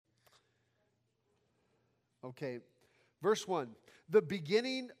Okay, verse 1. The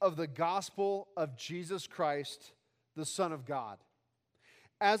beginning of the gospel of Jesus Christ, the Son of God.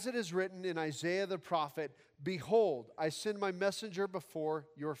 As it is written in Isaiah the prophet, "Behold, I send my messenger before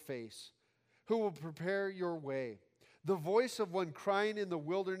your face, who will prepare your way. The voice of one crying in the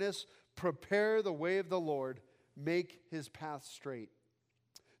wilderness, prepare the way of the Lord, make his path straight."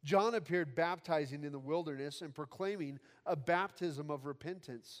 John appeared baptizing in the wilderness and proclaiming a baptism of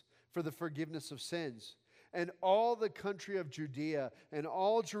repentance for the forgiveness of sins. And all the country of Judea and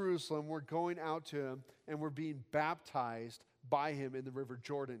all Jerusalem were going out to him and were being baptized by him in the river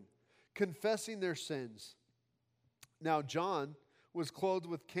Jordan, confessing their sins. Now John was clothed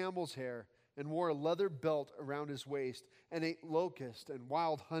with camel's hair and wore a leather belt around his waist and ate locust and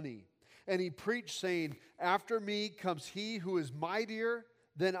wild honey. And he preached, saying, "After me comes he who is mightier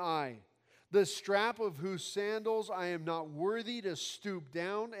than I, the strap of whose sandals I am not worthy to stoop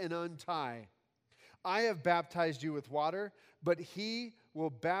down and untie. I have baptized you with water, but he will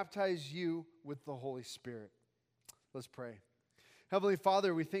baptize you with the Holy Spirit." Let's pray. Heavenly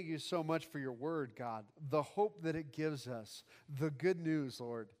Father, we thank you so much for your word, God, the hope that it gives us, the good news,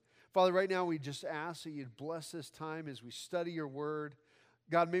 Lord. Father, right now we just ask that you'd bless this time as we study your word.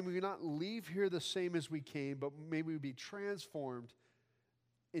 God, may we not leave here the same as we came, but may we be transformed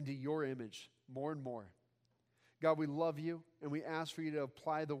into your image more and more. God, we love you, and we ask for you to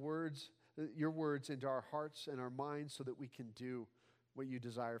apply your words into our hearts and our minds so that we can do what you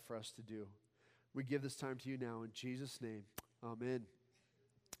desire for us to do. We give this time to you now in Jesus' name. Amen.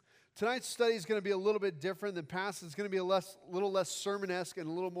 Tonight's study is going to be a little bit different than past. It's going to be a little less sermon-esque and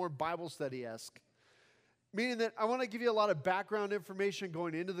a little more Bible study-esque. Meaning that I want to give you a lot of background information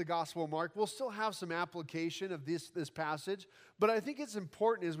going into the Gospel of Mark. We'll still have some application of this passage, but I think it's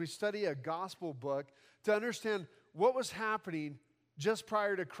important as we study a gospel book to understand what was happening just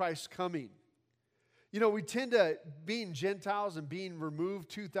prior to Christ's coming. You know, we tend to, being Gentiles and being removed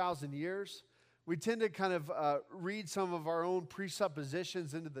 2,000 years, we tend to kind of read some of our own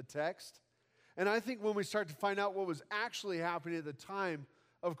presuppositions into the text. And I think when we start to find out what was actually happening at the time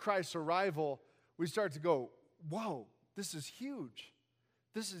of Christ's arrival, we start to go, whoa, this is huge.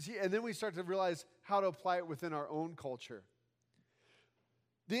 And then we start to realize how to apply it within our own culture.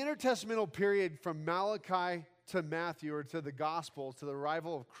 The intertestamental period from Malachi to Matthew, or to the gospel, to the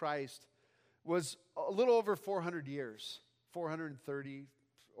arrival of Christ, was a little over 400 years, 430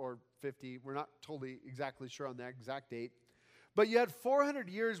 or 50. We're not totally exactly sure on that exact date. But you had 400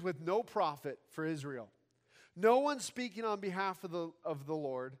 years with no prophet for Israel. No one speaking on behalf of the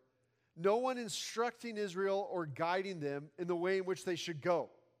Lord. No one instructing Israel or guiding them in the way in which they should go.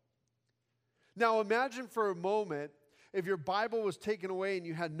 Now imagine for a moment if your Bible was taken away and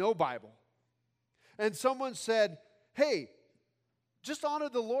you had no Bible. And someone said, "Hey, just honor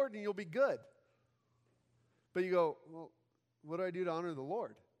the Lord and you'll be good." But you go, "Well, what do I do to honor the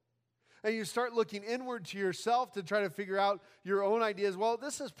Lord?" And you start looking inward to yourself to try to figure out your own ideas. Well,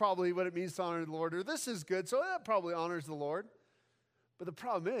 this is probably what it means to honor the Lord, or this is good, so that probably honors the Lord. But the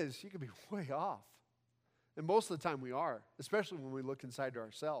problem is, you could be way off. And most of the time we are, especially when we look inside to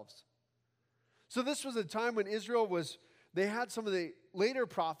ourselves. So this was a time when Israel they had some of the later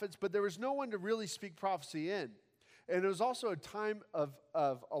prophets, but there was no one to really speak prophecy in. And it was also a time of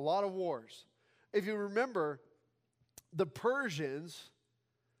a lot of wars. If you remember, the Persians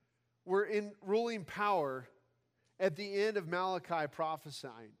were in ruling power at the end of Malachi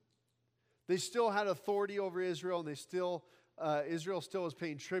prophesying. They still had authority over Israel, and Israel still was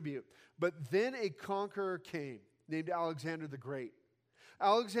paying tribute. But then a conqueror came named Alexander the Great.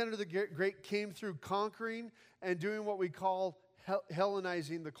 Alexander the Great came through conquering and doing what we call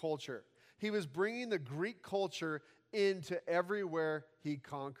Hellenizing the culture. He was bringing the Greek culture into everywhere he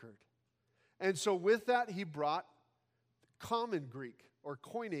conquered. And so with that, he brought common Greek, or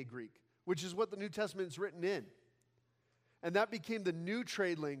Koine Greek, which is what the New Testament is written in. And that became the new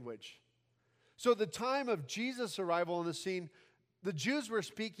trade language. So at the time of Jesus' arrival on the scene, the Jews were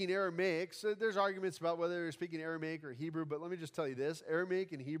speaking Aramaic. So there's arguments about whether they were speaking Aramaic or Hebrew, but let me just tell you this.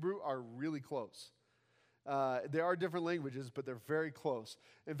 Aramaic and Hebrew are really close. They are different languages, but they're very close.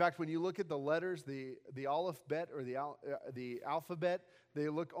 In fact, when you look at the letters, the alphabet or the alphabet, they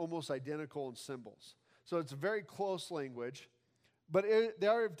look almost identical in symbols. So it's a very close language, but they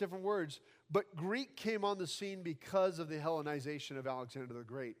are different words. But Greek came on the scene because of the Hellenization of Alexander the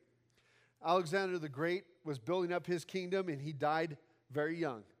Great. Alexander the Great was building up his kingdom, and he died very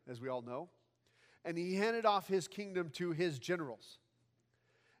young, as we all know. And he handed off his kingdom to his generals.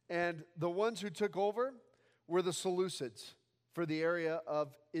 And the ones who took over were the Seleucids for the area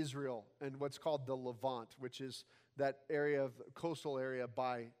of Israel and what's called the Levant, which is that area of coastal area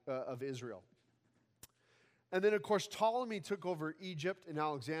of Israel. And then, of course, Ptolemy took over Egypt and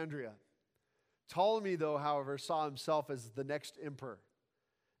Alexandria. Ptolemy, though, however, saw himself as the next emperor.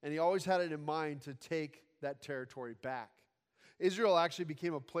 And he always had it in mind to take that territory back. Israel actually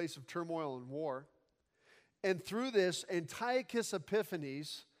became a place of turmoil and war. And through this, Antiochus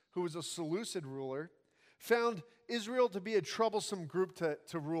Epiphanes, who was a Seleucid ruler, found Israel to be a troublesome group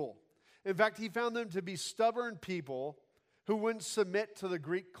to rule. In fact, he found them to be stubborn people who wouldn't submit to the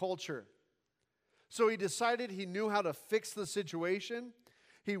Greek culture. So he decided he knew how to fix the situation.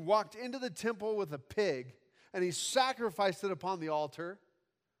 He walked into the temple with a pig, and he sacrificed it upon the altar,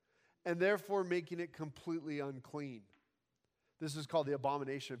 and therefore making it completely unclean. This is called the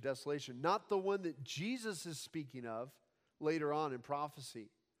abomination of desolation, not the one that Jesus is speaking of later on in prophecy.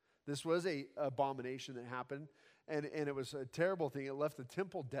 This was an abomination that happened, and it was a terrible thing. It left the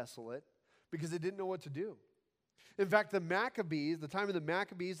temple desolate because it didn't know what to do. In fact, the Maccabees, the time of the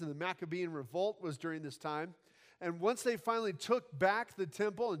Maccabees and the Maccabean revolt was during this time. And once they finally took back the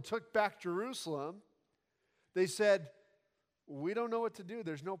temple and took back Jerusalem, they said, we don't know what to do.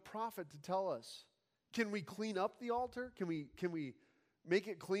 There's no prophet to tell us. Can we clean up the altar? Can we make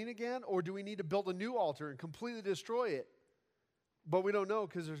it clean again? Or do we need to build a new altar and completely destroy it? But we don't know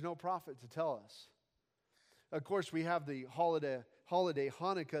because there's no prophet to tell us. Of course, we have the holiday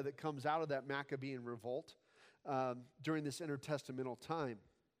Hanukkah that comes out of that Maccabean revolt during this intertestamental time.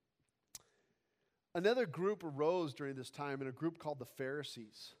 Another group arose during this time, and a group called the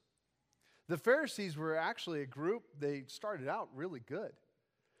Pharisees. The Pharisees were actually a group, they started out really good.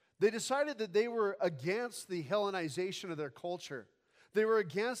 They decided that they were against the Hellenization of their culture. They were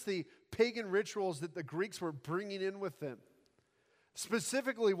against the pagan rituals that the Greeks were bringing in with them.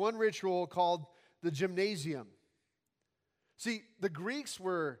 Specifically, one ritual called the gymnasium. See, the Greeks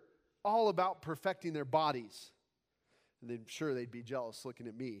were all about perfecting their bodies. And I'm sure they'd be jealous looking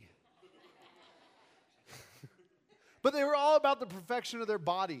at me. But they were all about the perfection of their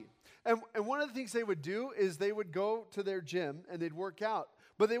body. And one of the things they would do is they would go to their gym and they'd work out.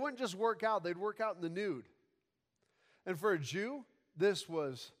 But they wouldn't just work out, they'd work out in the nude. And for a Jew, this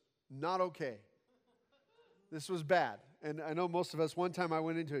was not okay. This was bad. And I know most of us, one time I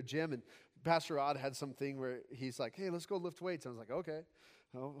went into a gym and Pastor Odd had something where he's like, hey, let's go lift weights. I was like, okay,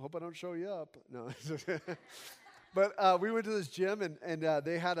 I hope I don't show you up. No. But we went to this gym and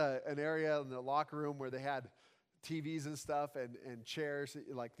they had an area in the locker room where they had TVs and stuff and chairs,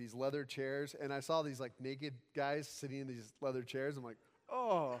 like these leather chairs. And I saw these like naked guys sitting in these leather chairs. I'm like,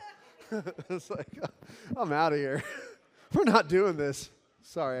 oh. It's like, I'm out of here. We're not doing this.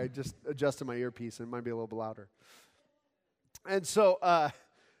 Sorry, I just adjusted my earpiece and it might be a little bit louder. And so,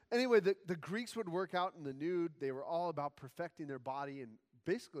 anyway, the Greeks would work out in the nude. They were all about perfecting their body and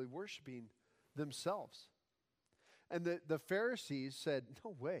basically worshiping themselves. And the Pharisees said,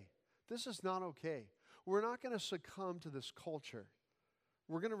 no way, this is not okay. We're not going to succumb to this culture.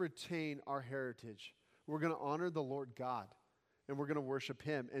 We're going to retain our heritage. We're going to honor the Lord God, and we're going to worship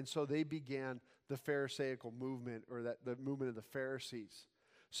Him. And so they began the Pharisaical movement, or the movement of the Pharisees.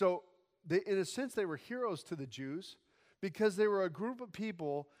 So in a sense, they were heroes to the Jews because they were a group of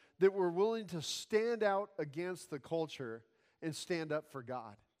people that were willing to stand out against the culture and stand up for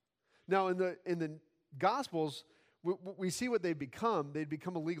God. Now, in the Gospels, we see what they've become. They've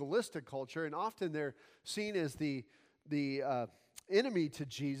become a legalistic culture, and often they're seen as the enemy to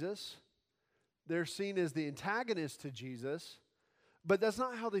Jesus. They're seen as the antagonist to Jesus, but that's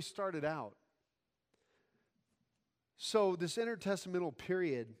not how they started out. So this intertestamental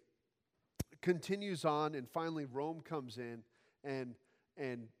period continues on, and finally Rome comes in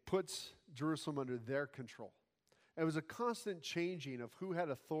and puts Jerusalem under their control. It was a constant changing of who had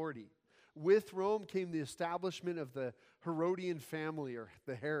authority. With Rome came the establishment of the Herodian family, or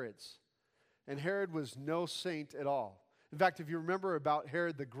the Herods. And Herod was no saint at all. In fact, if you remember about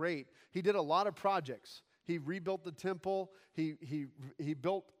Herod the Great, he did a lot of projects. He rebuilt the temple. He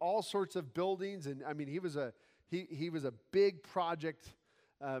built all sorts of buildings, and I mean, he was a big project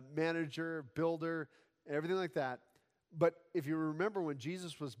manager, builder, everything like that. But if you remember when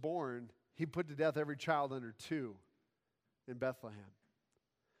Jesus was born, he put to death every child under 2 in Bethlehem.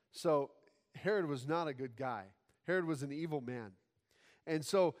 So Herod was not a good guy. Herod was an evil man. And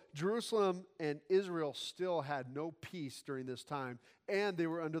so Jerusalem and Israel still had no peace during this time, and they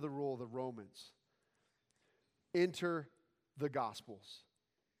were under the rule of the Romans. Enter the Gospels.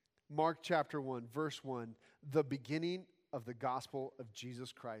 Mark chapter 1, verse 1, the beginning of the gospel of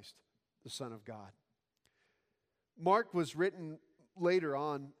Jesus Christ, the Son of God. Mark was written later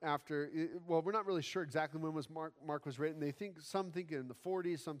on after, well, we're not really sure exactly when was Mark was written. Some think in the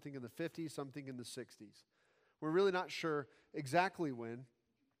 40s, some think in the 50s, some think in the 60s. We're really not sure exactly when.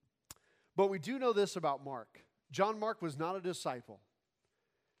 But we do know this about Mark. John Mark was not a disciple.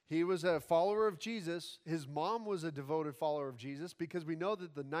 He was a follower of Jesus. His mom was a devoted follower of Jesus, because we know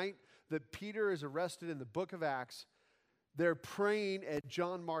that the night that Peter is arrested in the book of Acts, they're praying at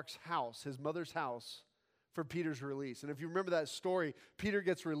John Mark's house, his mother's house, for Peter's release. And if you remember that story, Peter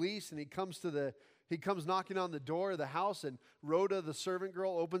gets released and he comes knocking on the door of the house, and Rhoda, the servant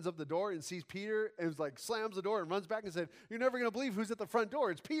girl, opens up the door and sees Peter and slams the door and runs back and said, "You're never going to believe who's at the front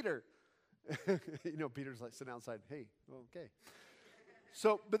door. It's Peter." Peter's like sitting outside. Hey, okay.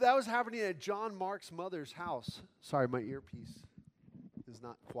 But that was happening at John Mark's mother's house. Sorry, my earpiece is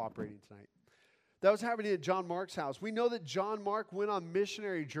not cooperating tonight. That was happening at John Mark's house. We know that John Mark went on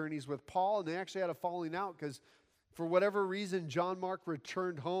missionary journeys with Paul, and they actually had a falling out because for whatever reason, John Mark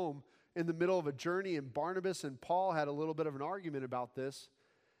returned home in the middle of a journey, and Barnabas and Paul had a little bit of an argument about this,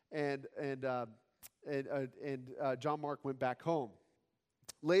 and John Mark went back home.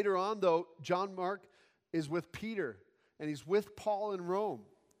 Later on, though, John Mark is with Peter, and he's with Paul in Rome.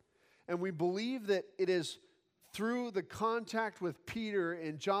 And we believe that it is through the contact with Peter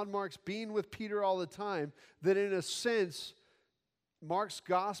and John Mark's being with Peter all the time that, in a sense, Mark's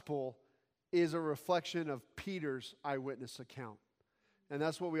gospel is a reflection of Peter's eyewitness account. And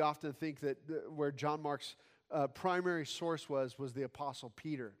that's what we often think, that where John Mark's primary source was the Apostle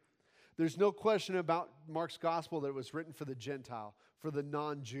Peter. There's no question about Mark's gospel that it was written for the Gentile, for the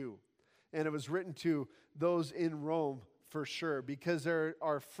non-Jew. And it was written to those in Rome for sure, because there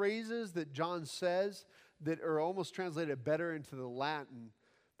are phrases that John says that are almost translated better into the Latin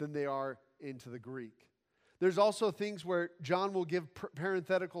than they are into the Greek. There's also things where John will give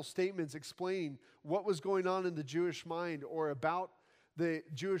parenthetical statements explaining what was going on in the Jewish mind, or about the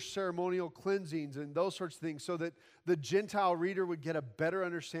Jewish ceremonial cleansings and those sorts of things, so that the Gentile reader would get a better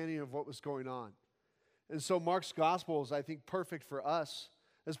understanding of what was going on. And so Mark's gospel is, I think, perfect for us,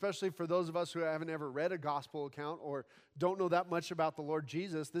 especially for those of us who haven't ever read a gospel account or don't know that much about the Lord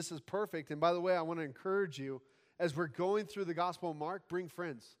Jesus. This is perfect. And by the way, I want to encourage you, as we're going through the Gospel of Mark, bring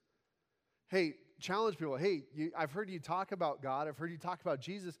friends. Hey, challenge people. Hey, I've heard you talk about God. I've heard you talk about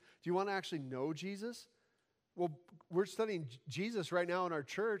Jesus. Do you want to actually know Jesus? Well, we're studying Jesus right now in our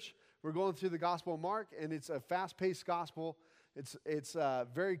church. We're going through the Gospel of Mark, and it's a fast-paced gospel. It's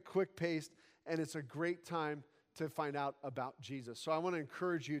very quick-paced, and it's a great time to find out about Jesus. So I want to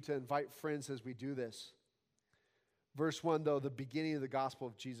encourage you to invite friends as we do this. Verse 1, though, the beginning of the gospel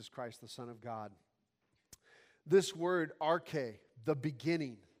of Jesus Christ, the Son of God. This word, arche, the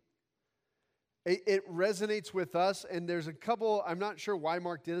beginning, it resonates with us, and there's a couple, I'm not sure why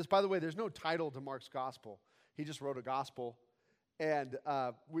Mark did this. By the way, there's no title to Mark's gospel. He just wrote a gospel. And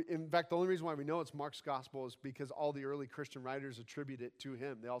in fact, the only reason why we know it's Mark's gospel is because all the early Christian writers attribute it to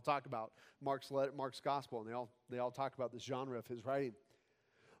him. They all talk about Mark's gospel, and they all talk about this genre of his writing.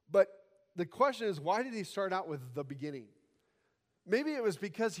 But the question is, why did he start out with the beginning? Maybe it was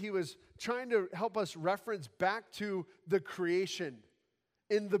because he was trying to help us reference back to the creation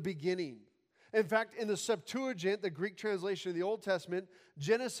in the beginning. In fact, in the Septuagint, the Greek translation of the Old Testament,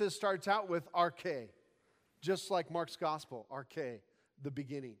 Genesis starts out with arche. Just like Mark's gospel, arche, the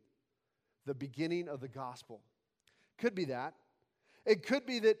beginning of the gospel. Could be that. It could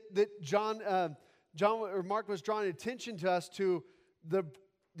be that Mark was drawing attention to us to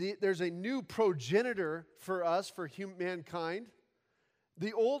there's a new progenitor for us, for mankind.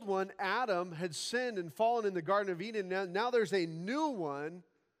 The old one, Adam, had sinned and fallen in the Garden of Eden. Now there's a new one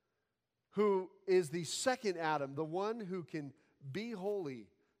who is the second Adam, the one who can be holy,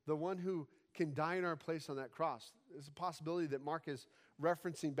 the one who can die in our place on that cross. There's a possibility that Mark is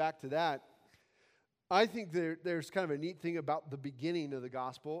referencing back to that. I think there's kind of a neat thing about the beginning of the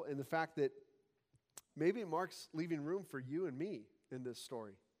gospel, and the fact that maybe Mark's leaving room for you and me in this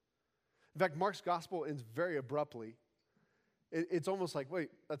story. In fact, Mark's gospel ends very abruptly. It's almost like, wait,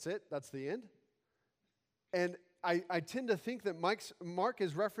 that's it? That's the end? And I tend to think that Mark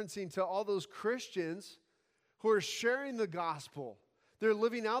is referencing to all those Christians who are sharing the gospel. They're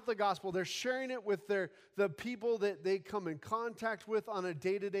living out the gospel. They're sharing it with the people that they come in contact with on a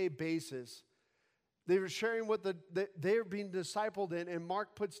day-to-day basis. They were sharing what they're being discipled in, and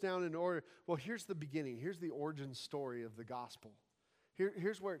Mark puts down in order, well, here's the beginning. Here's the origin story of the gospel.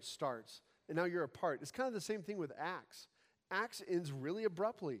 Here's where it starts, and now you're a part. It's kind of the same thing with Acts. Acts ends really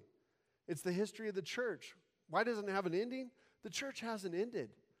abruptly. It's the history of the church. Why doesn't it have an ending? The church hasn't ended.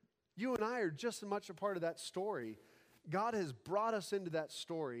 You and I are just as much a part of that story. God has brought us into that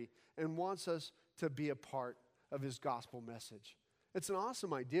story and wants us to be a part of his gospel message. It's an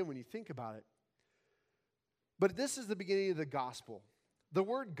awesome idea when you think about it. But this is the beginning of the gospel. The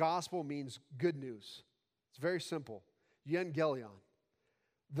word gospel means good news. It's very simple. Evangelion,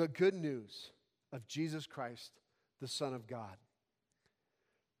 the good news. of Jesus Christ, the Son of God.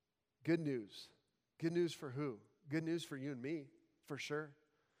 Good news. Good news for who? Good news for you and me, for sure.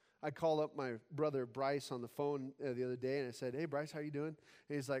 I called up my brother Bryce on the phone the other day, and I said, "Hey, Bryce, how you doing?"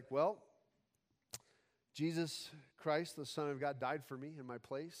 And he's like, "Well, Jesus Christ, the Son of God, died for me in my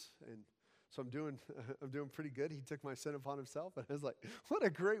place, and so I'm doing pretty good. He took my sin upon himself." And I was like, what a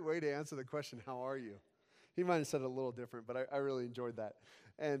great way to answer the question, "How are you?" He might have said it a little different, but I really enjoyed that.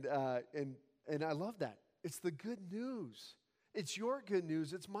 And I love that. It's the good news. It's your good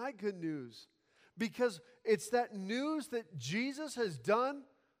news. It's my good news. Because it's that news that Jesus has done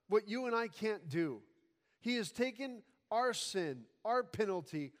what you and I can't do. He has taken our sin, our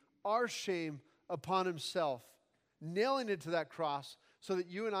penalty, our shame upon himself, nailing it to that cross so that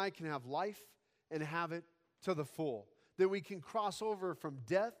you and I can have life and have it to the full, that we can cross over from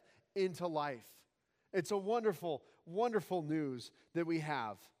death into life. It's a wonderful, wonderful news that we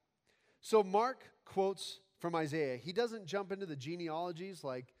have. So Mark quotes from Isaiah. He doesn't jump into the genealogies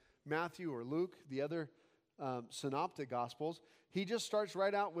like Matthew or Luke, the other synoptic gospels. He just starts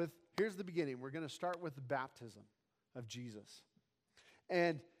right out with, here's the beginning. We're going to start with the baptism of Jesus.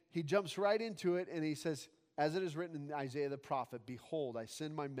 And he jumps right into it, and he says, as it is written in Isaiah the prophet, "Behold, I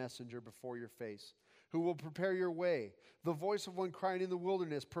send my messenger before your face, who will prepare your way. The voice of one crying in the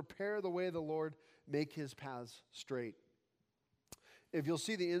wilderness, prepare the way of the Lord, make his paths straight." If you'll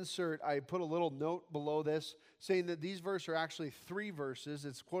see the insert, I put a little note below this saying that these verses are actually 3 verses.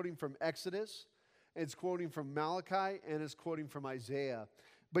 It's quoting from Exodus, it's quoting from Malachi, and it's quoting from Isaiah.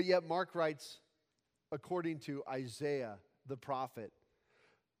 But yet Mark writes according to Isaiah the prophet.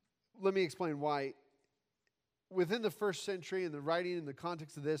 Let me explain why. Within the first century, in the writing, in the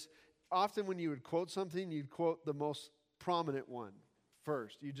context of this, often when you would quote something, you'd quote the most prominent one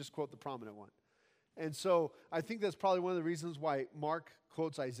first. You just quote the prominent one. And so I think that's probably one of the reasons why Mark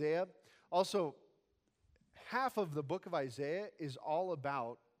quotes Isaiah. Also, half of the book of Isaiah is all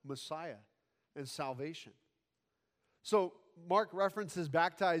about Messiah and salvation. So Mark references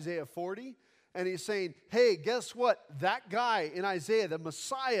back to Isaiah 40, and he's saying, hey, guess what? That guy in Isaiah, the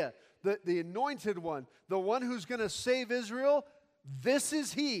Messiah, the anointed one, the one who's going to save Israel, this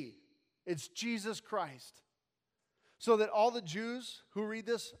is he. It's Jesus Christ. So that all the Jews who read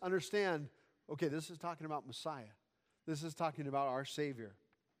this understand, okay, this is talking about Messiah. This is talking about our Savior.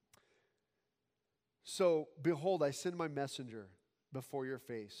 So, behold, I send my messenger before your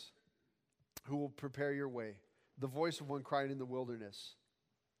face, who will prepare your way. The voice of one crying in the wilderness.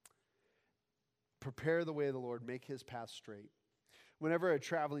 Prepare the way of the Lord, make his path straight. Whenever a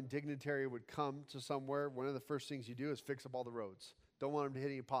traveling dignitary would come to somewhere, one of the first things you do is fix up all the roads. Don't want him to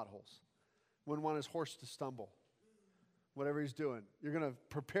hit any potholes. Wouldn't want his horse to stumble. Whatever he's doing, you're going to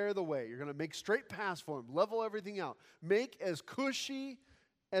prepare the way. You're going to make straight paths for him, level everything out. Make as cushy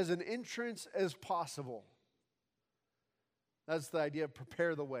as an entrance as possible. That's the idea of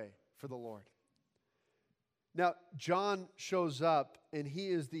prepare the way for the Lord. Now, John shows up, and he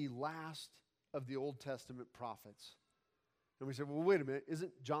is the last of the Old Testament prophets. And we say, well, wait a minute,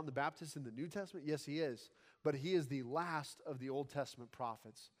 isn't John the Baptist in the New Testament? Yes, he is. But he is the last of the Old Testament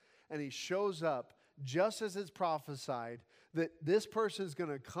prophets. And he shows up just as it's prophesied that this person is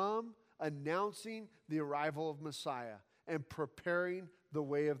going to come announcing the arrival of Messiah and preparing the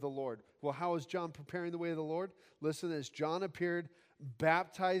way of the Lord. Well, how is John preparing the way of the Lord? Listen to this. John appeared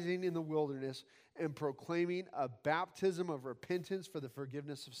baptizing in the wilderness and proclaiming a baptism of repentance for the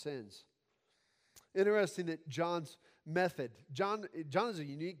forgiveness of sins. Interesting that John's method. John is a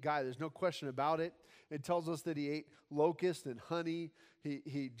unique guy. There's no question about it. It tells us that he ate locusts and honey.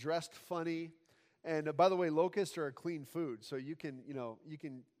 He dressed funny. And by the way, locusts are a clean food. So you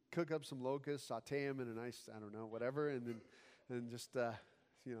can cook up some locusts, saute them in a nice, whatever, and then just,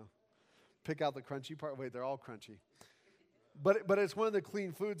 pick out the crunchy part. Wait, they're all crunchy. But it's one of the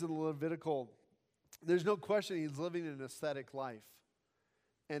clean foods in the Levitical. There's no question he's living an ascetic life.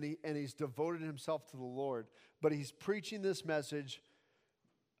 And he's devoted himself to the Lord. But he's preaching this message,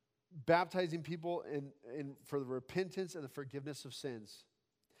 baptizing people for the repentance and the forgiveness of sins.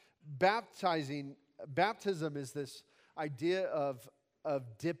 Baptism is this idea of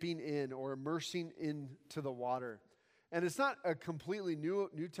dipping in or immersing into the water. And it's not a completely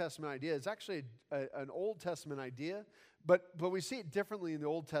New Testament idea. It's actually an Old Testament idea, but we see it differently in the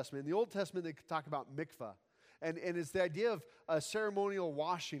Old Testament. In the Old Testament, they talk about mikvah. And it's the idea of a ceremonial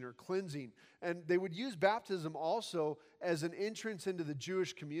washing or cleansing. And they would use baptism also as an entrance into the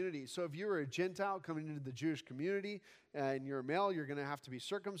Jewish community. So if you were a Gentile coming into the Jewish community and you're a male, you're going to have to be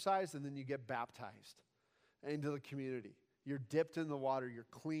circumcised, and then you get baptized into the community. You're dipped in the water, you're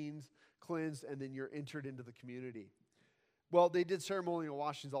cleansed, and then you're entered into the community. Well, they did ceremonial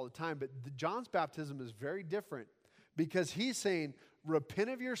washings all the time, but John's baptism is very different because he's saying, repent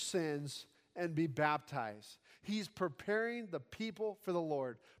of your sins and be baptized. He's preparing the people for the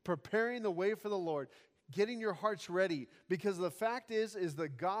Lord, preparing the way for the Lord, getting your hearts ready, because the fact is the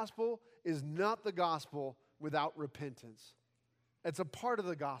gospel is not the gospel without repentance. It's a part of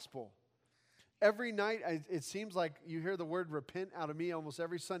the gospel. Every night, it seems like you hear the word repent out of me almost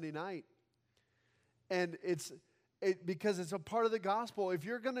every Sunday night. And because it's a part of the gospel. If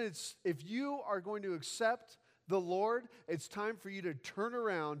you are going to accept the Lord, it's time for you to turn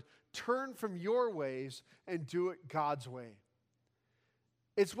around, turn from your ways, and do it God's way.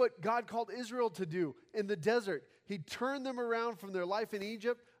 It's what God called Israel to do in the desert. He turned them around from their life in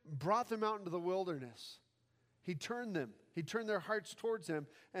Egypt, brought them out into the wilderness. He turned them. He turned their hearts towards him.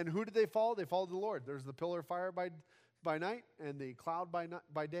 And who did they follow? They followed the Lord. There's the pillar of fire by night and the cloud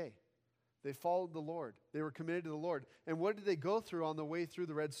by day. They followed the Lord. They were committed to the Lord. And what did they go through on the way through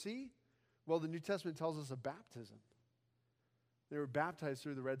the Red Sea? Well, the New Testament tells us of baptism. They were baptized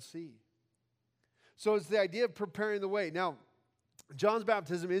through the Red Sea. So it's the idea of preparing the way. Now, John's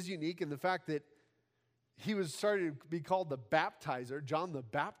baptism is unique in the fact that he was started to be called the baptizer, John the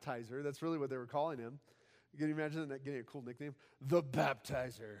Baptizer. That's really what they were calling him. Can you imagine that getting a cool nickname? The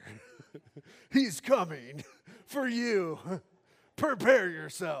Baptizer. He's coming for you. Prepare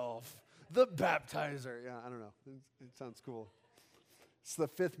yourself. The Baptizer. Yeah, I don't know. It sounds cool. It's the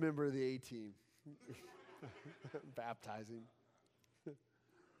fifth member of the A-team. Baptizing.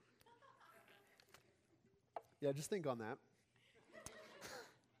 Yeah, just think on that.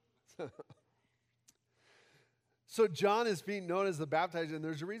 So John is being known as the baptizer, and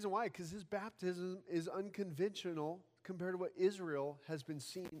there's a reason why, because his baptism is unconventional compared to what Israel has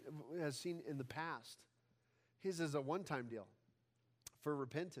seen in the past. His is a one-time deal for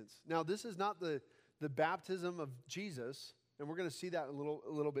repentance. Now, this is not the baptism of Jesus, and we're going to see that a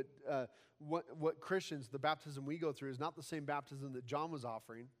little bit. What Christians, the baptism we go through is not the same baptism that John was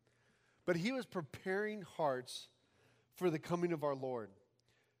offering, but he was preparing hearts for the coming of our Lord,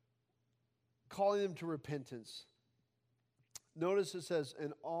 calling them to repentance. Notice it says,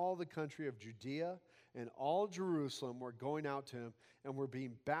 and all the country of Judea and all Jerusalem were going out to him and were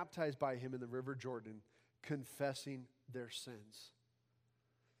being baptized by him in the river Jordan, confessing their sins.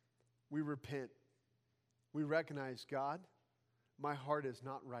 We repent. We recognize, God, my heart is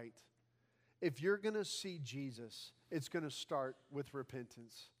not right. If you're going to see Jesus, it's going to start with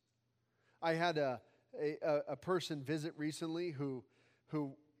repentance. I had a person visit recently who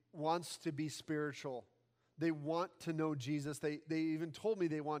wants to be spiritual. They want to know Jesus. They even told me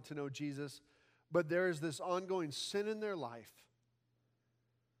they want to know Jesus, but there is this ongoing sin in their life,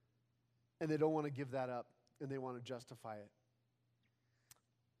 and they don't want to give that up, and they want to justify it.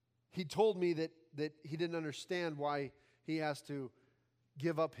 He told me that he didn't understand why he has to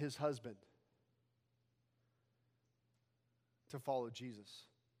give up his husband to follow Jesus.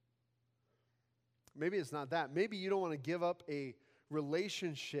 Maybe it's not that. Maybe you don't want to give up a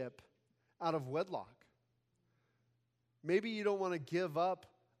relationship out of wedlock. Maybe you don't want to give up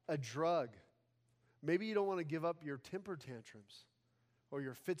a drug. Maybe you don't want to give up your temper tantrums or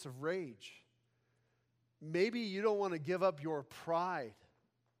your fits of rage. Maybe you don't want to give up your pride.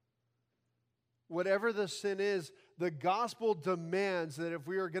 Whatever the sin is, the gospel demands that if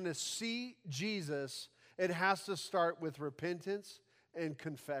we are going to see Jesus, it has to start with repentance and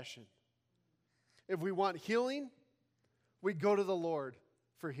confession. If we want healing, we go to the Lord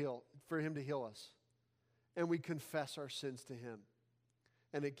for him to heal us. And we confess our sins to him.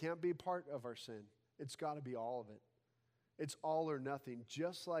 And it can't be part of our sin. It's got to be all of it. It's all or nothing.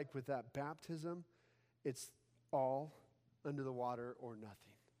 Just like with that baptism, it's all under the water or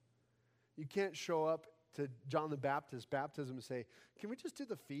nothing. You can't show up to John the Baptist's baptism and say, can we just do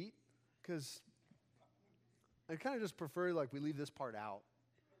the feet? Because I kind of just prefer like we leave this part out.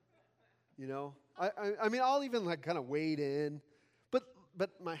 You know? I mean, I'll even like kind of wade in. But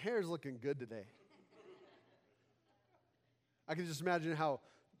my hair's looking good today. I can just imagine how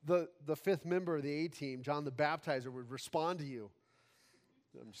the fifth member of the A-team, John the Baptizer, would respond to you.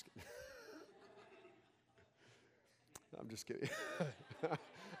 I'm just kidding. I'm just kidding.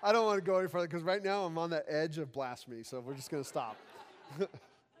 I don't want to go any further because right now I'm on the edge of blasphemy, so we're just going to stop.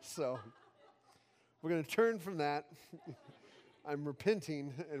 So we're going to turn from that. I'm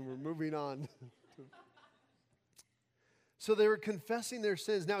repenting and we're moving on. So they were confessing their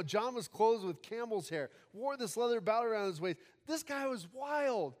sins. Now, John was clothed with camel's hair, wore this leather belt around his waist. This guy was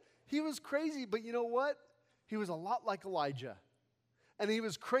wild. He was crazy, but you know what? He was a lot like Elijah. And he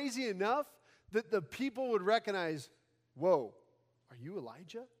was crazy enough that the people would recognize, whoa, are you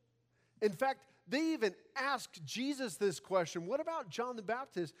Elijah? In fact, They even asked Jesus this question, what about John the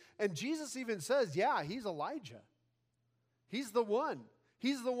Baptist? And Jesus even says, yeah, he's Elijah. He's the one.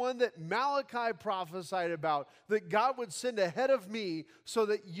 He's the one that Malachi prophesied about, that God would send ahead of me so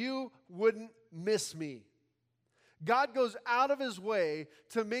that you wouldn't miss me. God goes out of his way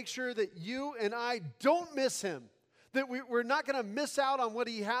to make sure that you and I don't miss him, that we're not going to miss out on what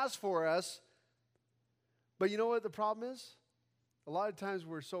he has for us. But you know what the problem is? A lot of times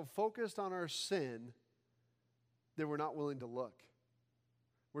we're so focused on our sin that we're not willing to look.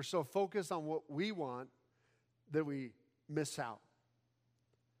 We're so focused on what we want that we miss out.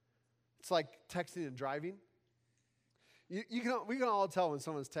 It's like texting and driving. We can all tell when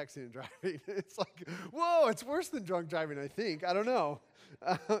someone's texting and driving. It's like, whoa, it's worse than drunk driving, I think. I don't know.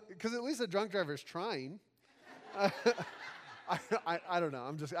 Because at least a drunk driver is trying. I don't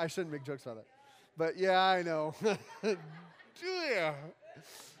know. I shouldn't make jokes about that. But yeah, I know. Julia,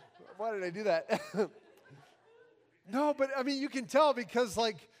 why did I do that? No, but I mean, you can tell because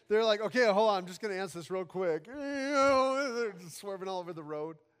like they're like, okay, hold on, I'm just going to answer this real quick. They're just swerving all over the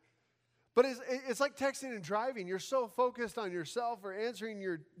road. But it's like texting and driving. You're so focused on yourself or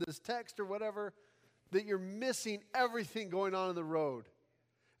answering this text or whatever that you're missing everything going on in the road.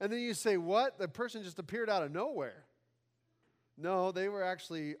 And then you say, what? The person just appeared out of nowhere. No, they were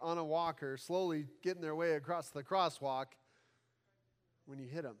actually on a walker, slowly getting their way across the crosswalk when you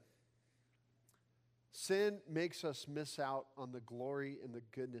hit them. Sin makes us miss out on the glory and the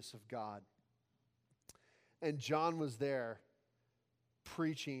goodness of God. And John was there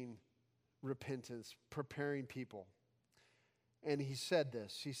preaching repentance, preparing people. And he said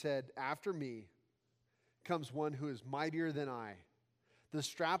this. He said, after me comes one who is mightier than I, the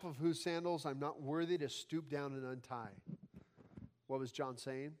strap of whose sandals I'm not worthy to stoop down and untie. What was John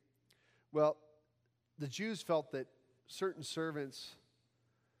saying? Well, the Jews felt that certain servants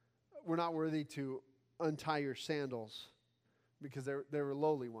were not worthy to untie your sandals because they were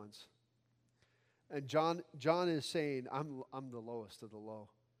lowly ones. And John is saying, I'm the lowest of the low.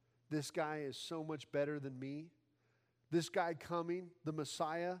 This guy is so much better than me. This guy coming, the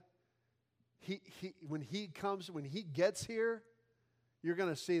Messiah, when he comes, when he gets here, you're going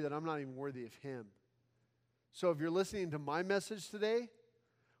to see that I'm not even worthy of him. So if you're listening to my message today,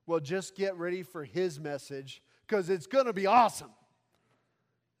 well, just get ready for his message because it's going to be awesome.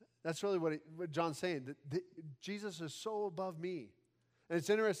 That's really what John's saying. Jesus is so above me. And it's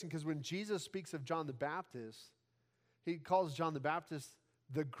interesting because when Jesus speaks of John the Baptist, he calls John the Baptist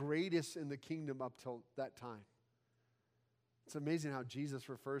the greatest in the kingdom up till that time. It's amazing how Jesus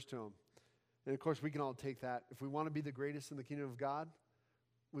refers to him. And of course, we can all take that. If we want to be the greatest in the kingdom of God,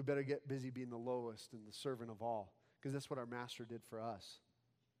 we better get busy being the lowest and the servant of all, because that's what our master did for us.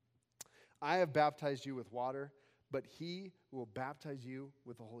 I have baptized you with water, but he will baptize you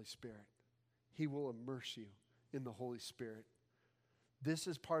with the Holy Spirit. He will immerse you in the Holy Spirit. This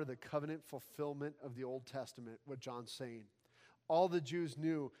is part of the covenant fulfillment of the Old Testament, what John's saying. All the Jews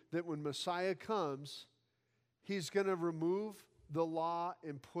knew that when Messiah comes, he's going to remove the law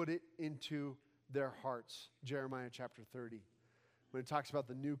and put it into their hearts. Jeremiah chapter 30. When it talks about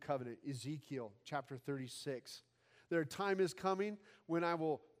the new covenant, Ezekiel chapter 36. Their time is coming when I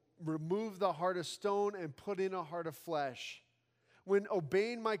will remove the heart of stone and put in a heart of flesh. When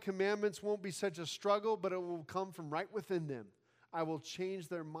obeying my commandments won't be such a struggle, but it will come from right within them. I will change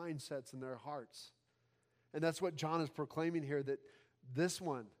their mindsets and their hearts. And that's what John is proclaiming here, that this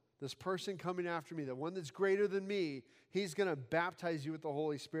person coming after me, the one that's greater than me, he's going to baptize you with the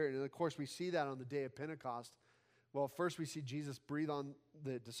Holy Spirit. And of course, we see that on the day of Pentecost. Well, first we see Jesus breathe on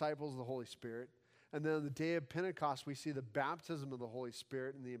the disciples of the Holy Spirit. And then on the day of Pentecost, we see the baptism of the Holy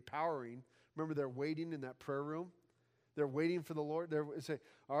Spirit and the empowering. Remember, they're waiting in that prayer room. They're waiting for the Lord. They say,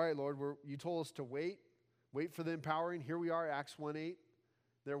 all right, Lord, you told us to wait for the empowering. Here we are, Acts 1:8.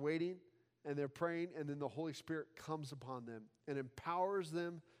 They're waiting. And they're praying, and then the Holy Spirit comes upon them and empowers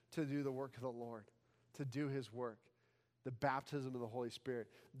them to do the work of the Lord, to do his work. The baptism of the Holy Spirit.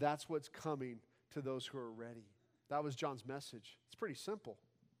 That's what's coming to those who are ready. That was John's message. It's pretty simple.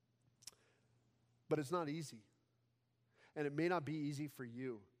 But it's not easy. And it may not be easy for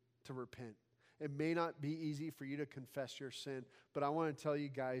you to repent. It may not be easy for you to confess your sin. But I want to tell you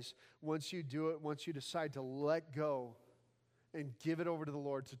guys, once you do it, once you decide to let go and give it over to the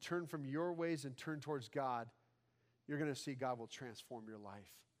Lord, to turn from your ways and turn towards God, you're going to see God will transform your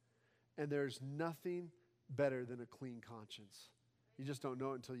life. And there's nothing better than a clean conscience. You just don't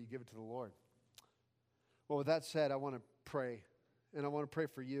know it until you give it to the Lord. Well, with that said, I want to pray. And I want to pray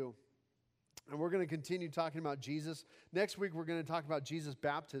for you. And we're going to continue talking about Jesus. Next week, we're going to talk about Jesus'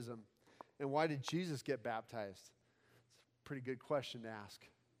 baptism. And why did Jesus get baptized? It's a pretty good question to ask.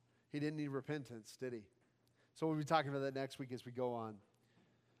 He didn't need repentance, did he? So we'll be talking about that next week as we go on.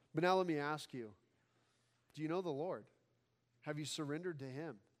 But now let me ask you, do you know the Lord? Have you surrendered to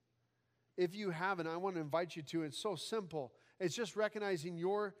him? If you haven't, I want to invite you to. It's so simple. It's just recognizing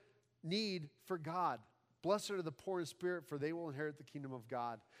your need for God. Blessed are the poor in spirit, for they will inherit the kingdom of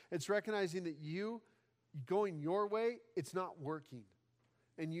God. It's recognizing that you going your way, it's not working.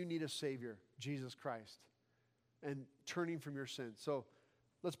 And you need a Savior, Jesus Christ. And turning from your sins. So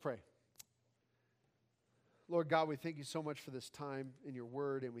let's pray. Lord God, we thank you so much for this time in your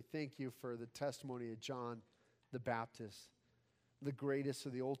word, and we thank you for the testimony of John the Baptist, the greatest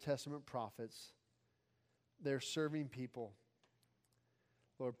of the Old Testament prophets. They're serving people,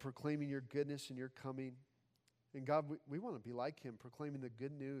 Lord, proclaiming your goodness and your coming. And God, we want to be like him, proclaiming the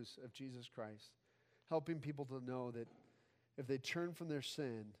good news of Jesus Christ, helping people to know that if they turn from their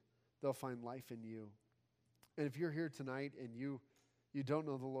sin, they'll find life in you. And if you're here tonight and you don't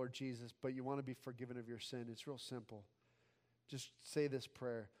know the Lord Jesus, but you want to be forgiven of your sin, it's real simple. Just say this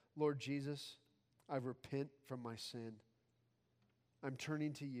prayer. Lord Jesus, I repent from my sin. I'm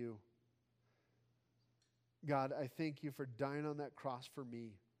turning to you. God, I thank you for dying on that cross for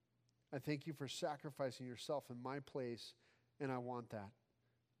me. I thank you for sacrificing yourself in my place, and I want that.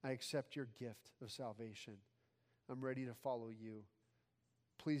 I accept your gift of salvation. I'm ready to follow you.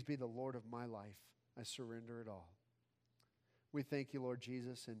 Please be the Lord of my life. I surrender it all. We thank you, Lord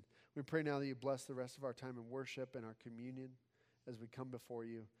Jesus, and we pray now that you bless the rest of our time in worship and our communion as we come before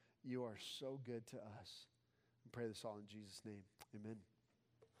you. You are so good to us. We pray this all in Jesus' name. Amen.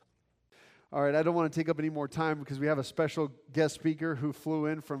 All right, I don't want to take up any more time because we have a special guest speaker who flew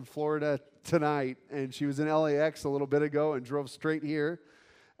in from Florida tonight, and she was in LAX a little bit ago and drove straight here.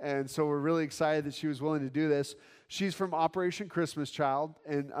 And so we're really excited that she was willing to do this. She's from Operation Christmas Child,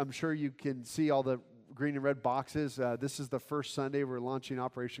 and I'm sure you can see all the green and red boxes. This is the first Sunday we're launching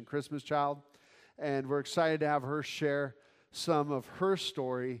Operation Christmas Child, and we're excited to have her share some of her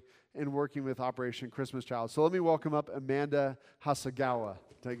story in working with Operation Christmas Child. So let me welcome up Amanda Hasagawa.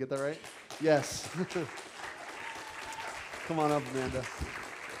 Did I get that right? Yes. Come on up, Amanda.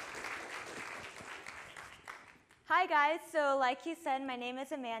 Hi guys, so like you said, my name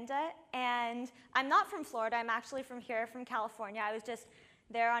is Amanda, and I'm not from Florida. I'm actually from here, from California. I was just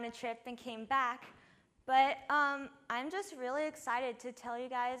there on a trip and came back. But I'm just really excited to tell you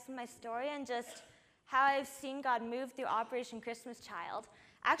guys my story and just how I've seen God move through Operation Christmas Child.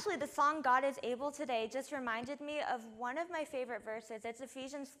 Actually, the song God is Able Today just reminded me of one of my favorite verses. It's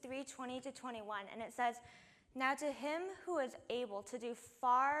Ephesians 3:20-21, and it says, "Now to him who is able to do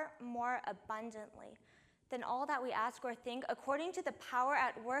far more abundantly than all that we ask or think, according to the power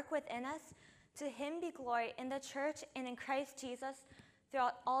at work within us, to him be glory in the church and in Christ Jesus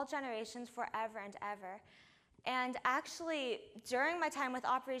throughout all generations forever and ever." And actually, during my time with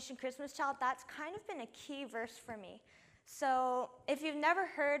Operation Christmas Child, that's kind of been a key verse for me. So if you've never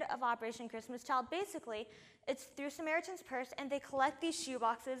heard of Operation Christmas Child, basically, it's through Samaritan's Purse, and they collect these shoe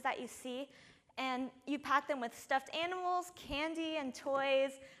boxes that you see, and you pack them with stuffed animals, candy and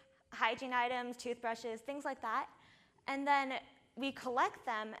toys, hygiene items, toothbrushes, things like that. And then we collect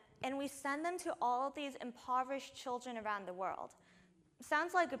them, and we send them to all of these impoverished children around the world.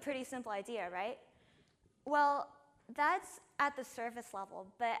 Sounds like a pretty simple idea, right? Well, that's at the surface level,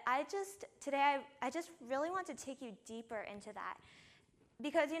 but today I just really want to take you deeper into that.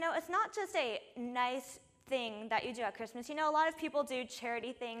 Because, it's not just a nice thing that you do at Christmas. A lot of people do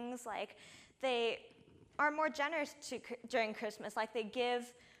charity things, like they are more generous during Christmas, like they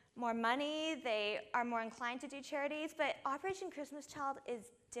give more money, they are more inclined to do charities, but Operation Christmas Child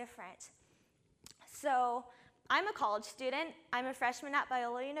is different. So I'm a college student. I'm a freshman at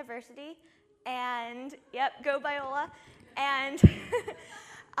Biola University, and yep, go Biola. And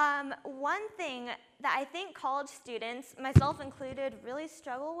one thing that I think college students, myself included, really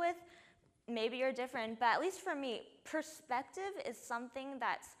struggle with, maybe you're different, but at least for me, perspective is something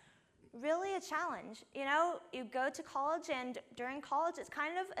that's really a challenge. You go to college, and during college, it's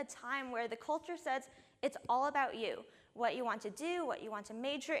kind of a time where the culture says it's all about you, what you want to do, what you want to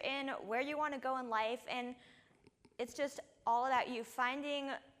major in, where you want to go in life, and it's just all about you,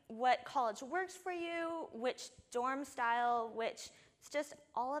 finding what college works for you, which dorm style, it's just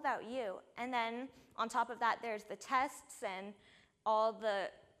all about you. And then on top of that, there's the tests and all the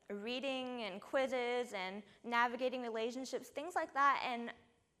reading and quizzes and navigating relationships, things like that. And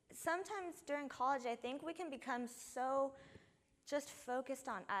sometimes during college, I think we can become so just focused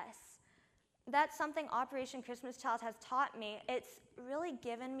on us. That's something Operation Christmas Child has taught me. It's really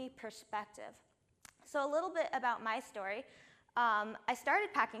given me perspective. So a little bit about my story. I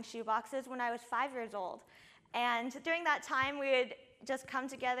started packing shoe boxes when I was 5 years old. And during that time, we would just come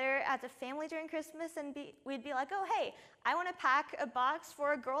together as a family during Christmas and we'd be like, oh, hey, I want to pack a box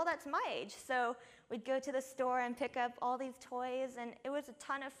for a girl that's my age. So we'd go to the store and pick up all these toys, and it was a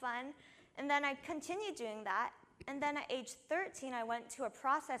ton of fun. And then I continued doing that. And then at age 13, I went to a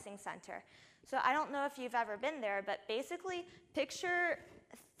processing center. So I don't know if you've ever been there, but basically picture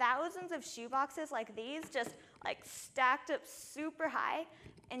thousands of shoe boxes like these, just like stacked up super high,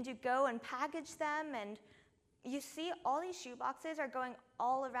 and you go and package them, and you see all these shoe boxes are going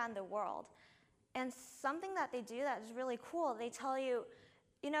all around the world. And something that they do that is really cool, they tell you,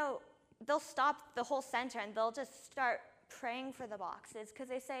 they'll stop the whole center and they'll just start praying for the boxes, because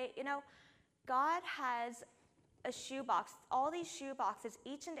they say, God has a shoe box, all these shoe boxes,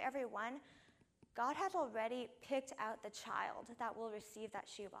 each and every one, God has already picked out the child that will receive that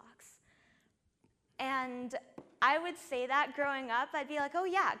shoe box. And I would say that growing up, I'd be like, oh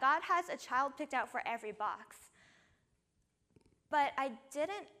yeah, God has a child picked out for every box. But I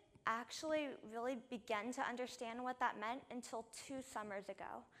didn't actually really begin to understand what that meant until 2 summers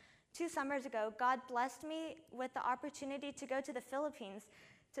ago. 2 summers ago, God blessed me with the opportunity to go to the Philippines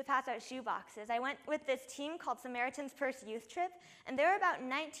to pass out shoe boxes. I went with this team called Samaritan's First Youth Trip, and there were about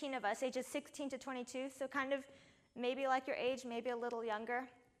 19 of us, ages 16 to 22, so kind of maybe like your age, maybe a little younger.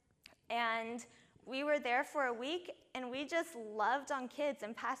 And we were there for a week, and we just loved on kids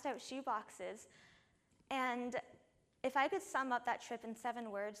and passed out shoe boxes. And if I could sum up that trip in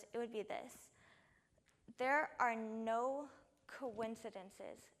 7 words, it would be this: there are no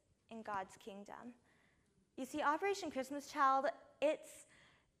coincidences in God's kingdom. You see, Operation Christmas Child, it's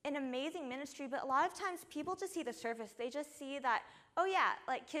an amazing ministry, but a lot of times people just see the surface. They just see that, oh yeah,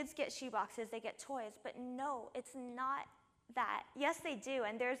 like kids get shoe boxes, they get toys, but no, it's not that. Yes, they do,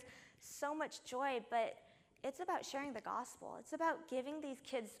 and there's so much joy, but it's about sharing the gospel. It's about giving these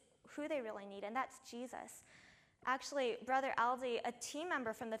kids who they really need, and that's Jesus. Actually, Brother Aldi, a team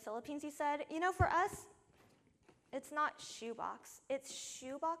member from the Philippines, he said, for us, it's not shoebox. It's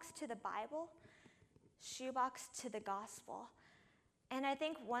shoebox to the Bible, shoebox to the gospel. And I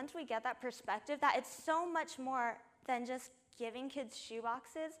think once we get that perspective, that it's so much more than just giving kids shoe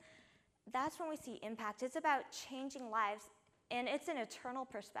boxes, that's when we see impact. It's about changing lives, and it's an eternal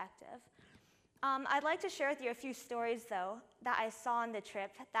perspective. I'd like to share with you a few stories, though, that I saw on the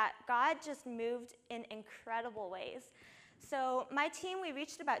trip, that God just moved in incredible ways. So my team, we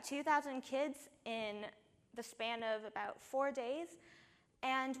reached about 2,000 kids in the span of about 4 days.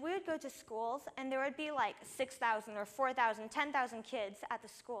 And we would go to schools, and there would be like 6,000 or 4,000, 10,000 kids at the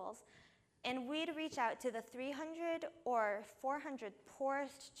schools. And we'd reach out to the 300 or 400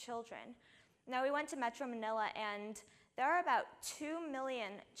 poorest children. Now, we went to Metro Manila, and there are about 2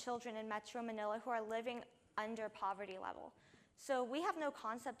 million children in Metro Manila who are living under poverty level. So we have no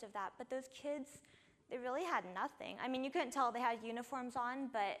concept of that, but those kids, they really had nothing. I mean, you couldn't tell they had uniforms on,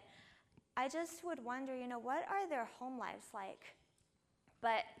 but I just would wonder, what are their home lives like?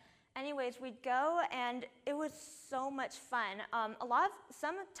 But anyways, we'd go, and it was so much fun.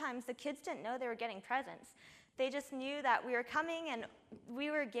 Sometimes the kids didn't know they were getting presents. They just knew that we were coming, and we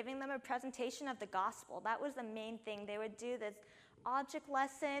were giving them a presentation of the gospel. That was the main thing. They would do this object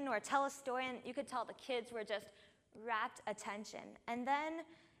lesson or tell a story, and you could tell the kids were just rapt attention. And then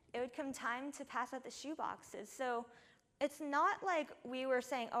it would come time to pass out the shoe boxes. So it's not like we were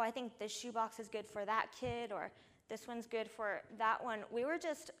saying, oh, I think this shoe box is good for that kid, or this one's good for that one. We were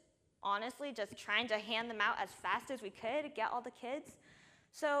just honestly just trying to hand them out as fast as we could, get all the kids.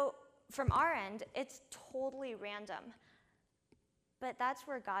 So from our end, it's totally random. But that's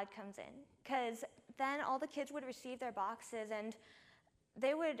where God comes in, because then all the kids would receive their boxes, and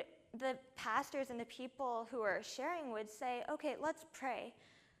the pastors and the people who are sharing would say, okay, let's pray.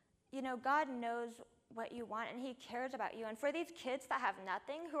 God knows what you want, and he cares about you. And for these kids that have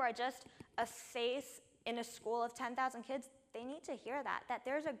nothing, who are just a face in a school of 10,000 kids, they need to hear that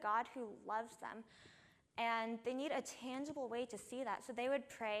there's a God who loves them. And they need a tangible way to see that. So they would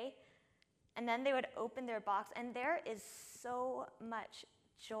pray, and then they would open their box, and there is so much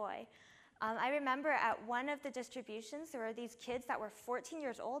joy. I remember at one of the distributions, there were these kids that were 14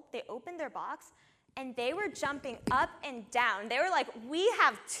 years old. They opened their box, and they were jumping up and down. They were like, we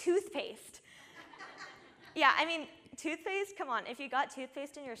have toothpaste. Yeah, I mean, toothpaste, come on. If you got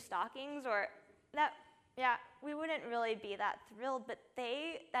toothpaste in your stockings or that, yeah, we wouldn't really be that thrilled, but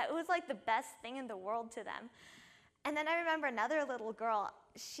that was like the best thing in the world to them. And then I remember another little girl,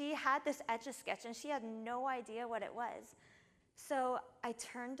 she had this Etch-a-Sketch, and she had no idea what it was. So I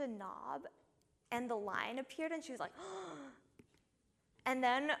turned a knob, and the line appeared, and she was like, oh. And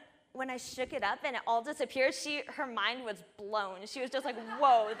then when I shook it up and it all disappeared, her mind was blown. She was just like,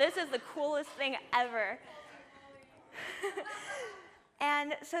 whoa, this is the coolest thing ever.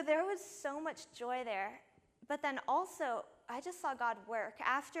 And so there was so much joy there. But then also, I just saw God work.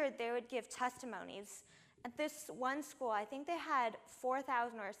 After they would give testimonies, at this one school, I think they had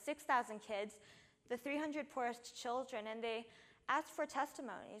 4,000 or 6,000 kids, the 300 poorest children, and they asked for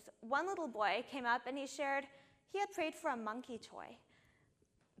testimonies. One little boy came up and he shared he had prayed for a monkey toy.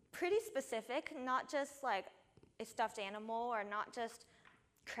 Pretty specific, not just like a stuffed animal or not just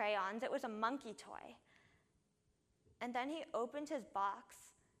crayons. It was a monkey toy. And then he opened his box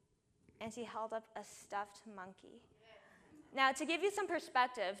and he held up a stuffed monkey. Now, to give you some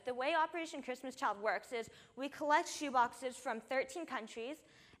perspective, the way Operation Christmas Child works is we collect shoeboxes from 13 countries,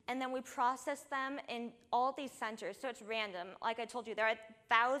 and then we process them in all these centers, so it's random. Like I told you, there are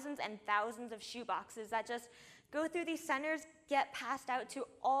thousands and thousands of shoeboxes that just go through these centers, get passed out to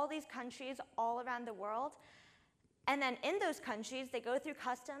all these countries all around the world. And then in those countries, they go through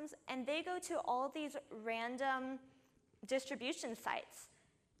customs, and they go to all these random distribution sites.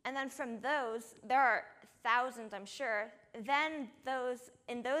 And then from those, there are thousands, I'm sure. Then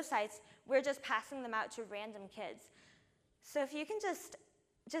in those sites, we're just passing them out to random kids. So if you can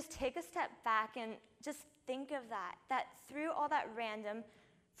just take a step back and just think of that through all that random,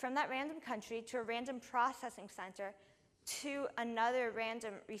 from that random country to a random processing center, to another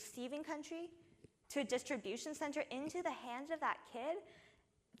random receiving country, to a distribution center, into the hands of that kid,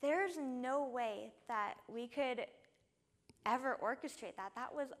 there's no way that we could ever orchestrate that.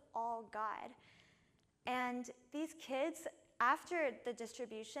 That was all God. And these kids, after the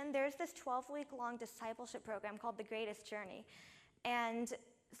distribution, there's this 12-week-long discipleship program called The Greatest Journey. And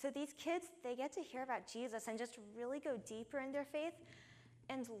so these kids, they get to hear about Jesus and just really go deeper in their faith,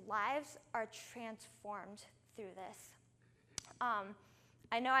 and lives are transformed through this.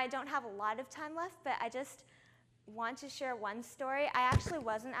 I know I don't have a lot of time left, but I just want to share one story. I actually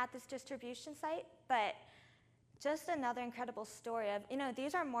wasn't at this distribution site, but just another incredible story of,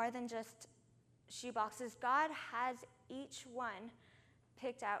 these are more than just shoeboxes. God has each one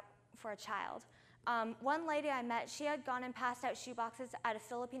picked out for a child. One lady I met, she had gone and passed out shoeboxes at a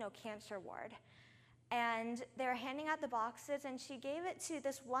Filipino cancer ward. And they were handing out the boxes, and she gave it to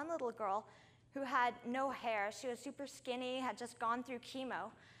this one little girl who had no hair. She was super skinny, had just gone through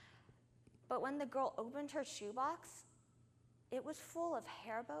chemo. But when the girl opened her shoebox, it was full of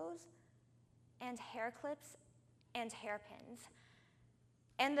hair bows and hair clips and hairpins.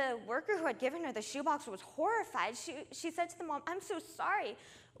 And the worker who had given her the shoebox was horrified. She said to the mom, "I'm so sorry.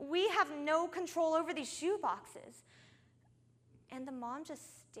 We have no control over these shoeboxes." And the mom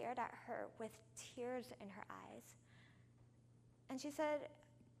just stared at her with tears in her eyes. And she said,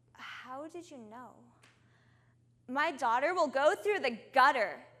 "How did you know? My daughter will go through the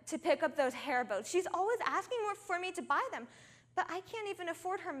gutter to pick up those hair bows. She's always asking for me to buy them, but I can't even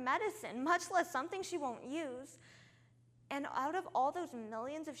afford her medicine, much less something she won't use." And out of all those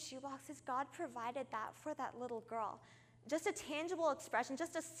millions of shoeboxes, God provided that for that little girl. Just a tangible expression,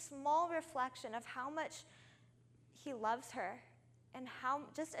 just a small reflection of how much He loves her, and how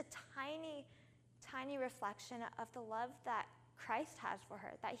just a tiny, tiny reflection of the love that Christ has for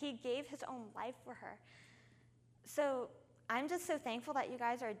her, that He gave His own life for her. So I'm just so thankful that you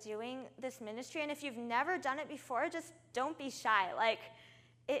guys are doing this ministry. And if you've never done it before, just don't be shy.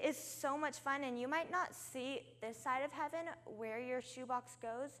 It is so much fun, and you might not see this side of heaven where your shoebox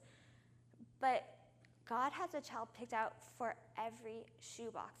goes, but God has a child picked out for every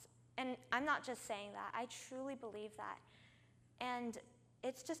shoebox. And I'm not just saying that. I truly believe that. And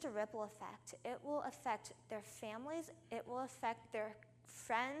it's just a ripple effect. It will affect their families. It will affect their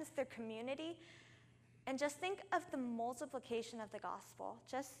friends, their community. And just think of the multiplication of the gospel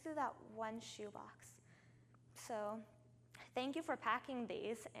just through that one shoebox. So thank you for packing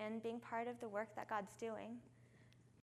these and being part of the work that God's doing.